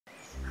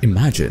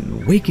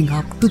Imagine waking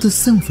up to the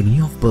symphony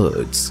of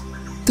birds,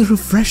 the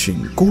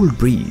refreshing cold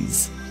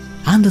breeze,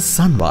 and the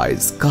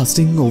sunrise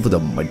casting over the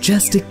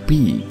majestic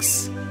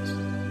peaks.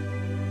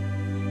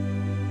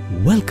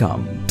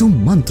 Welcome to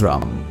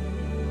Mantram.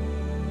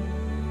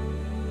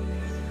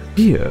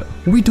 Here,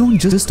 we don't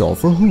just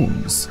offer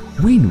homes,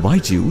 we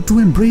invite you to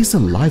embrace a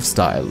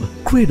lifestyle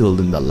cradled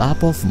in the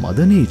lap of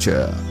Mother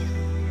Nature.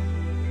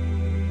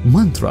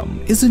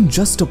 Mantram isn't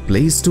just a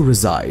place to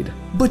reside,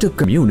 but a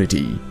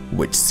community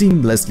which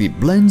seamlessly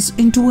blends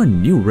into a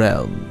new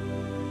realm.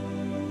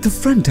 The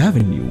front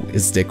avenue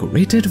is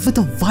decorated with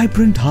a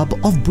vibrant hub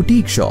of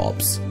boutique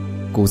shops,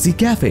 cozy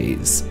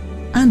cafes,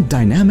 and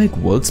dynamic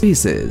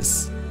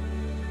workspaces.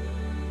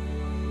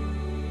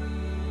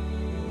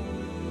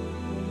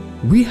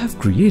 We have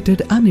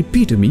created an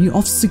epitome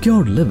of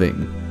secure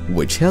living,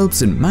 which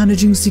helps in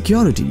managing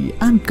security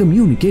and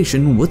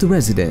communication with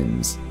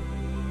residents.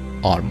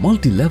 Our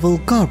multi-level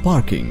car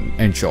parking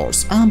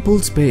ensures ample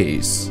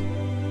space.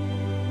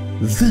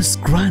 This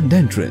grand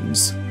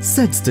entrance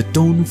sets the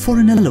tone for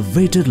an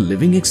elevated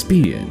living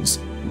experience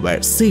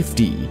where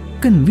safety,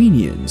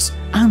 convenience,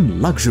 and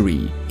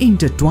luxury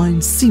intertwine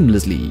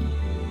seamlessly.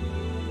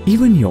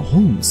 Even your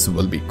homes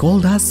will be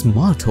called as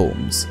smart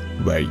homes,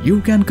 where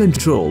you can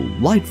control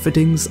light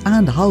fittings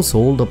and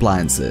household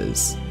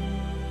appliances.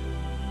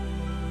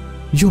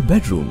 Your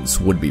bedrooms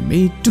would be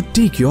made to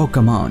take your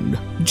command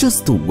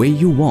just the way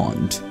you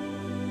want.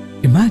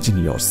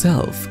 Imagine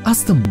yourself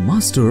as the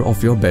master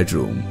of your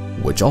bedroom,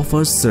 which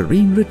offers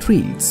serene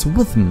retreats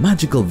with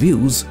magical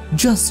views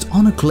just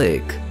on a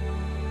click.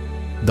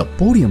 The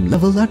podium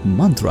level at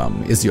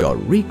Mantram is your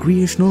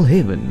recreational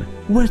haven,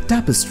 where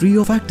tapestry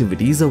of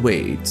activities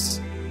awaits.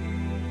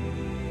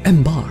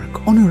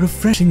 Embark on a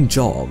refreshing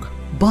jog,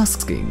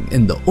 basking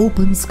in the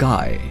open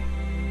sky.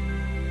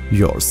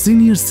 Your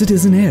senior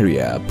citizen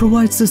area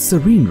provides a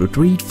serene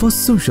retreat for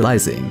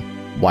socializing,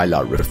 while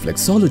our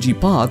reflexology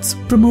paths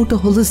promote a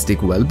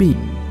holistic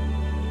well-being.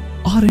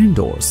 Our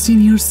indoor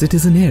senior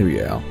citizen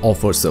area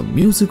offers a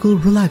musical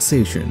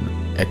relaxation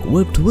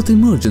equipped with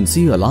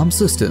emergency alarm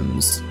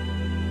systems.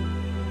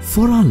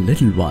 For our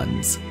little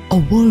ones, a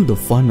world of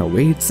fun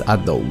awaits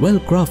at the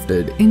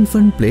well-crafted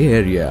infant play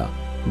area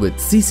with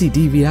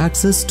CCTV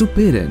access to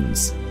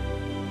parents.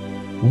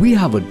 We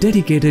have a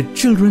dedicated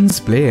children's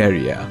play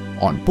area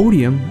on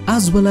podium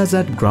as well as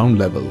at ground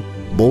level,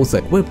 both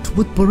equipped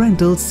with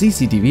parental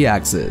CCTV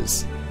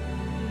access.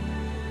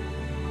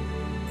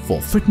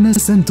 For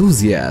fitness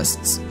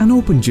enthusiasts, an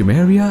open gym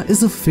area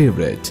is a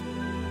favorite.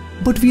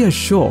 But we are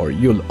sure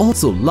you'll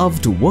also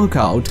love to work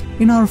out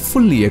in our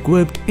fully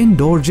equipped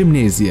indoor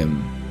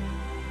gymnasium.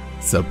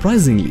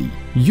 Surprisingly,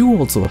 you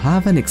also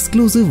have an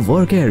exclusive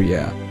work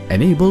area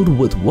enabled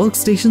with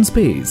workstation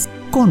space,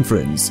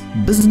 conference,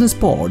 business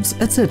pods,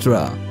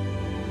 etc.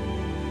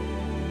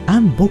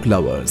 And book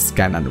lovers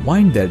can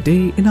unwind their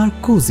day in our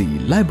cozy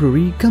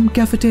library cum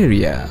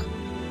cafeteria.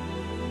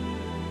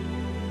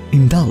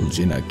 Indulge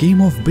in a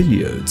game of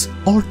billiards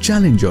or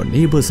challenge your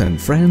neighbors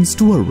and friends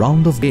to a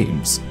round of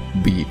games,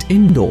 be it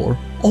indoor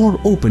or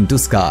open to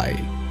sky.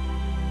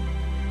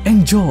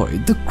 Enjoy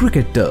the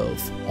cricket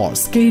turf or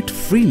skate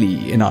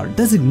freely in our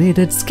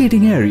designated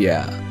skating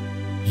area.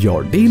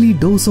 Your daily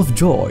dose of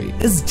joy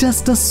is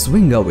just a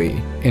swing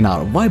away in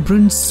our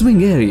vibrant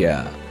swing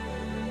area.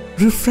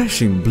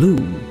 Refreshing blue,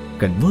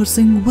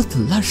 conversing with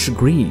lush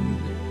green.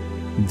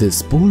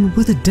 This pool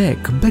with a deck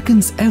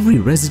beckons every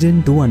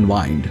resident to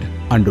unwind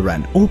under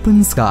an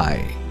open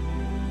sky.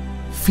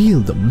 Feel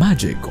the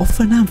magic of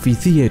an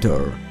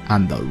amphitheater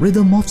and the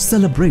rhythm of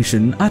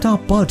celebration at our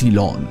party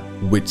lawn,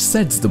 which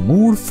sets the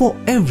mood for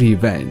every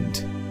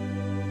event.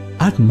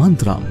 At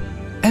Mantram,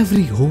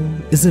 every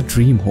home is a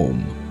dream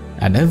home,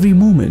 and every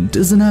moment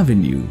is an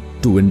avenue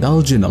to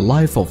indulge in a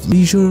life of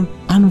leisure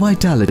and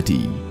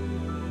vitality.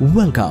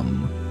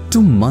 Welcome to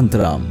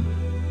Mantram.